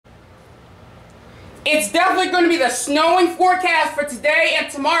It's definitely going to be the snowing forecast for today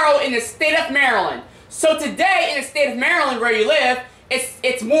and tomorrow in the state of Maryland. So today in the state of Maryland where you live,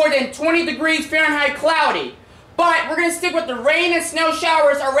 it's more than 20 degrees Fahrenheit cloudy. But we're going to stick with the rain and snow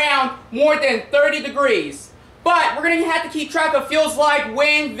showers around more than 30 degrees. But we're going to have to keep track of feels like,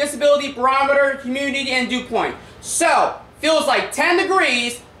 wind, visibility, barometer, humidity, and dew point. So, feels like 10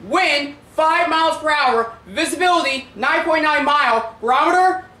 degrees, wind 5 miles per hour, visibility 9.9 mile,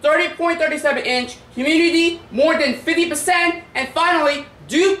 barometer 30.37 inch, humidity more than 50%, and finally,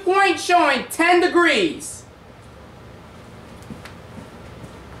 dew point showing 10 degrees.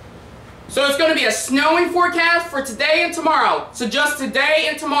 So it's going to be a snowing forecast for today and tomorrow. So just today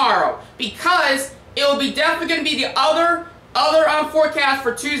and tomorrow. Because it will be definitely going to be the other forecast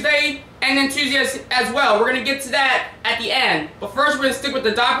for Tuesday and then Tuesday as well. We're going to get to that at the end. But first we're going to stick with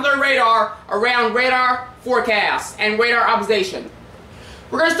the Doppler radar around radar forecast and radar observation.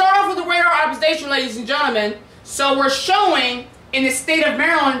 We're going to start off with the radar observation, ladies and gentlemen. So we're showing in the state of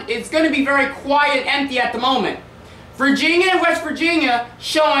Maryland, it's going to be very quiet and empty at the moment. Virginia and West Virginia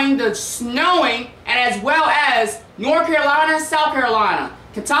showing the snowing, and as well as North Carolina and South Carolina.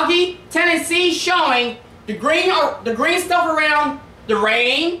 Kentucky, Tennessee showing the green stuff around the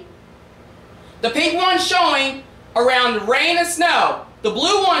rain. The pink one showing around the rain and snow. The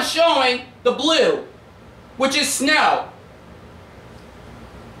blue one showing the blue, which is snow.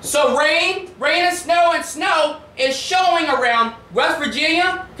 So rain and snow is showing around West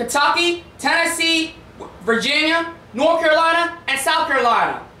Virginia, Kentucky, Tennessee, Virginia, North Carolina, and South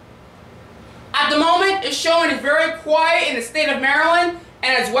Carolina. At the moment, it's showing it's very quiet in the state of Maryland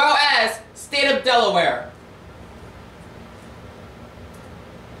and as well as state of Delaware.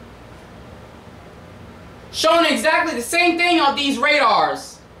 Showing exactly the same thing on these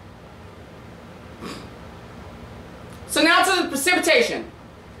radars. So now to the precipitation.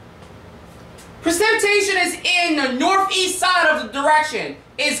 Precipitation is in the northeast side of the direction.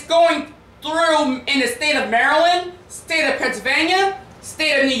 It's going through in the state of Maryland, state of Pennsylvania,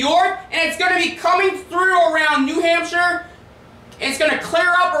 state of New York, and it's going to be coming through around New Hampshire. It's going to clear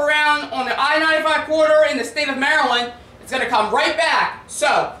up around on the I-95 corridor in the state of Maryland. It's going to come right back.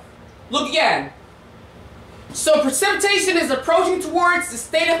 So, look again. So precipitation is approaching towards the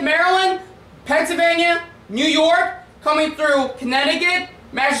state of Maryland, Pennsylvania, New York, coming through Connecticut,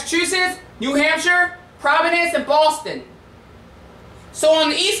 Massachusetts, New Hampshire, Providence, and Boston. So on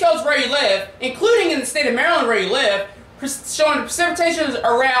the East Coast where you live, including in the state of Maryland where you live, showing the precipitation is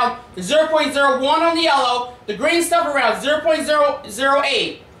around the 0.01 on the yellow, the green stuff around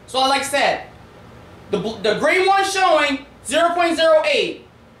 0.008. So like I said, the green one showing 0.08.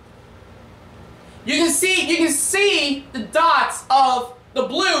 You can see the dots of the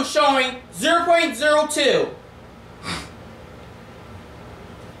blue showing 0.02.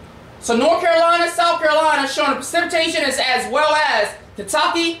 So North Carolina, South Carolina showing the precipitation as well as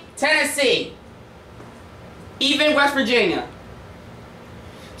Kentucky, Tennessee, even West Virginia.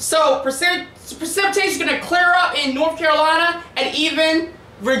 So precipitation is going to clear up in North Carolina and even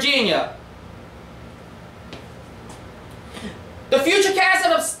Virginia. The future cast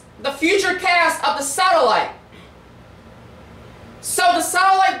of the satellite. So the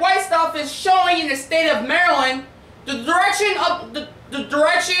satellite white stuff is showing in the state of Maryland. The direction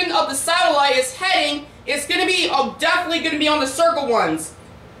of the satellite is heading is going to be definitely going to be on the circle ones.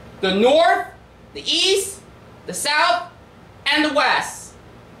 The north, the east, the south, and the west.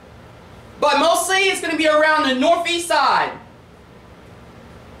 But mostly it's going to be around the northeast side.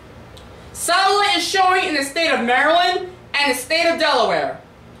 Satellite is showing in the state of Maryland and the state of Delaware.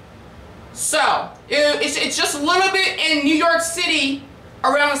 So, it's just a little bit in New York City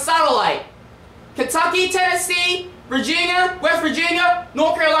around the satellite. Kentucky, Tennessee, Virginia, West Virginia,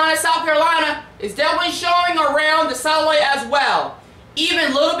 North Carolina, South Carolina is definitely showing around the satellite as well.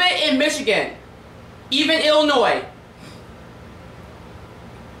 Even a little bit in Michigan. Even Illinois.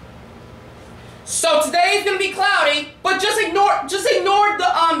 So today is going to be cloudy, but just ignore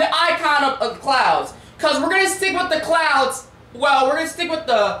the icon of the clouds. Because we're going to stick with the clouds. Well, we're going to stick with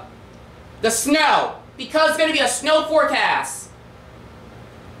the snow, because it's going to be a snow forecast.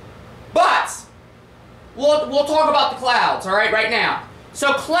 But we'll talk about the clouds, all right now.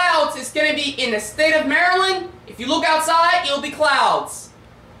 So clouds is going to be in the state of Maryland. If you look outside, it'll be clouds.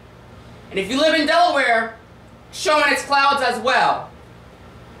 And if you live in Delaware, showing its clouds as well.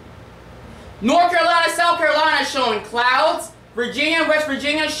 North Carolina, South Carolina showing clouds. Virginia and West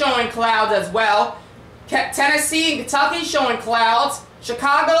Virginia showing clouds as well. Tennessee and Kentucky showing clouds.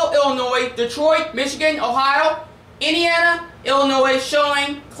 Chicago, Illinois, Detroit, Michigan, Ohio, Indiana, Illinois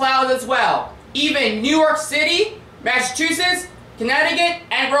showing clouds as well. Even New York City, Massachusetts, Connecticut,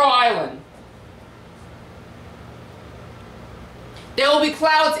 and Rhode Island. There will be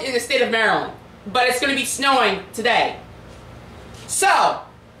clouds in the state of Maryland, but it's going to be snowing today. So,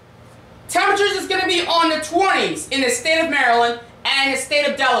 temperatures is going to be on the 20s in the state of Maryland and the state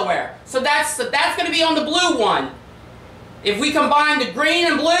of Delaware. So that's going to be on the blue one. If we combine the green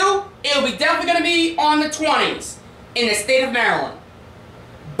and blue, it'll be definitely going to be on the 20s in the state of Maryland.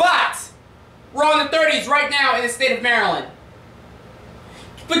 But we're on the 30s right now in the state of Maryland.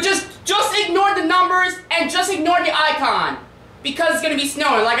 But just ignore the numbers and just ignore the icon, because it's going to be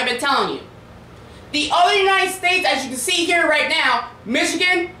snowing like I've been telling you. The other United States, as you can see here right now,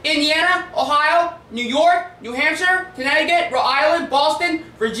 Michigan, Indiana, Ohio, New York, New Hampshire, Connecticut, Rhode Island, Boston,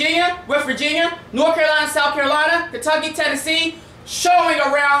 Virginia, West Virginia, North Carolina, South Carolina, Kentucky, Tennessee, showing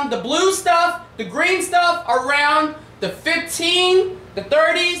around the blue stuff, the green stuff around the 15, the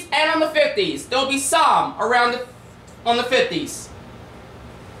 30s, and on the 50s. There'll be some around on the 50s.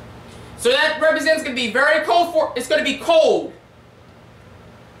 So that represents going to be very cold. It's going to be cold.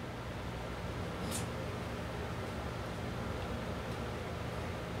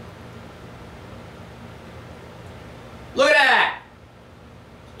 Look at that.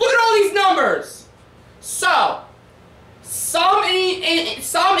 Look at all these numbers. So, some in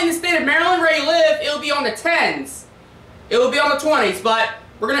the state of Maryland where you live, it'll be on the 10s. It will be on the 20s, but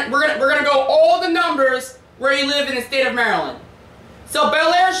we're gonna go all the numbers where you live in the state of Maryland. So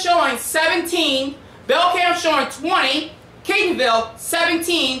Bel Air showing 17, Belcamp showing 20, Cadenville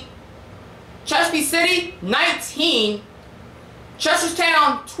 17, Chesapeake City 19,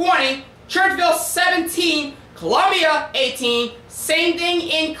 Chestertown 20, Churchville 17, Columbia 18, same thing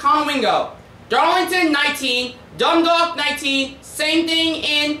in Conowingo. Darlington 19, Dundalk 19, same thing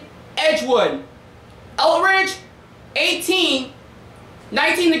in Edgewood. Elridge 18,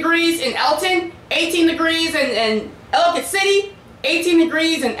 19 degrees in Elton, 18 degrees in Ellicott City, 18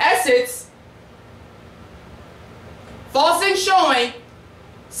 degrees in Essex. Falston showing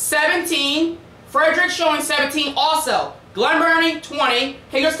 17, Frederick showing 17 also. Glen Burnie 20,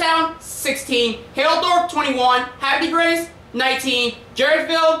 Hagerstown 16, Haldorf 21, Happy Grace 19,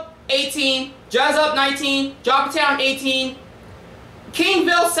 Jarrettville 18, Jessup 19, Joppatown 18,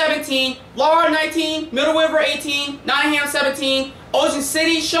 Kingville 17, Laura 19, Middle River 18, Nottingham 17, Ocean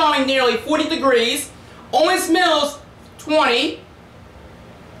City showing nearly 40 degrees, Owens Mills 20,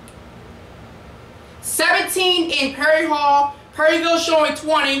 17 in Perry Hall, Perryville showing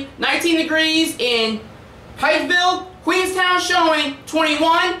 20, 19 degrees in Pikeville, Queenstown showing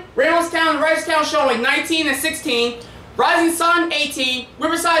 21, Reynoldstown and Reisterstown showing 19 and 16, Rising Sun 18,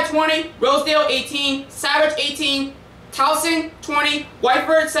 Riverside 20, Rosedale 18, Savage 18, Towson 20,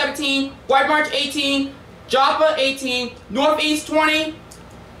 Whiteford 17, White Marsh 18, Joppa 18, Northeast 20,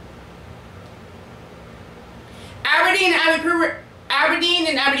 Aberdeen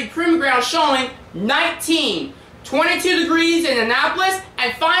and Aberdeen Proving Ground showing 19, 22 degrees in Annapolis,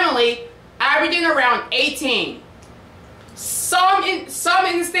 and finally Aberdeen around 18. Some in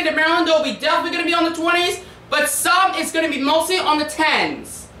the state of Maryland will be definitely going to be on the 20s, but some is going to be mostly on the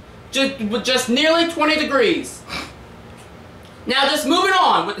 10s, just nearly 20 degrees. Now just moving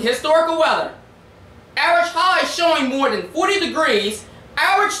on with the historical weather. Average high showing more than 40 degrees,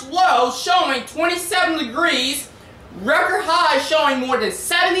 average low showing 27 degrees, record high showing more than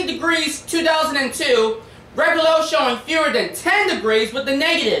 70 degrees 2002, record low showing fewer than 10 degrees with the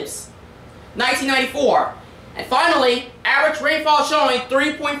negatives 1994. And finally, average rainfall showing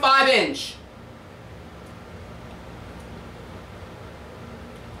 3.5 inch.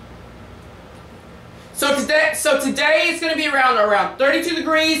 So today it's going to be around 32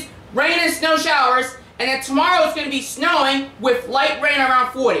 degrees, rain and snow showers, and then tomorrow it's going to be snowing with light rain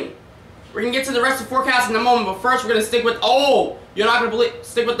around 40. We're going to get to the rest of the forecast in a moment, but first we're going to stick with, you're not going to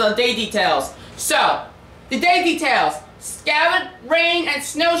stick with the day details. So, the day details. Scattered rain and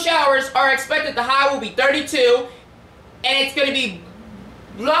snow showers are expected. The high will be 32, and it's going to be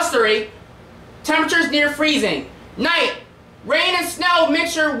blustery. Temperatures near freezing. Night, rain and snow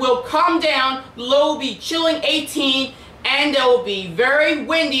mixture will come down. The low will be chilling 18, and it will be very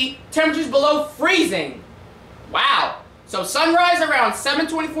windy. Temperatures below freezing. Wow. So sunrise around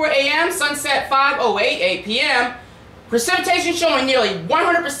 7:24 a.m., sunset 5:08 p.m. Precipitation showing nearly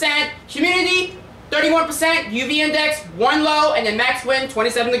 100%. Humidity 31%, UV index 1 low, and then max wind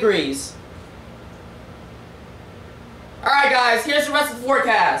 27 degrees. Alright guys, here's the rest of the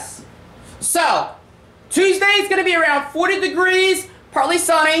forecast. So, Tuesday is going to be around 40 degrees, partly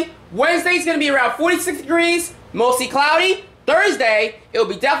sunny. Wednesday is going to be around 46 degrees, mostly cloudy. Thursday, it will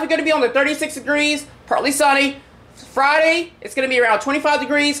be definitely going to be on the 36 degrees, partly sunny. Friday, it's going to be around 25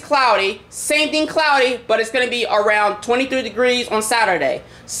 degrees, cloudy. Same thing, cloudy, but it's going to be around 23 degrees on Saturday.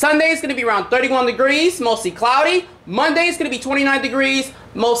 Sunday is going to be around 31 degrees, mostly cloudy. Monday is going to be 29 degrees,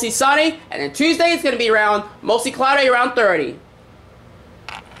 mostly sunny. And then Tuesday is going to be around mostly cloudy, around 30.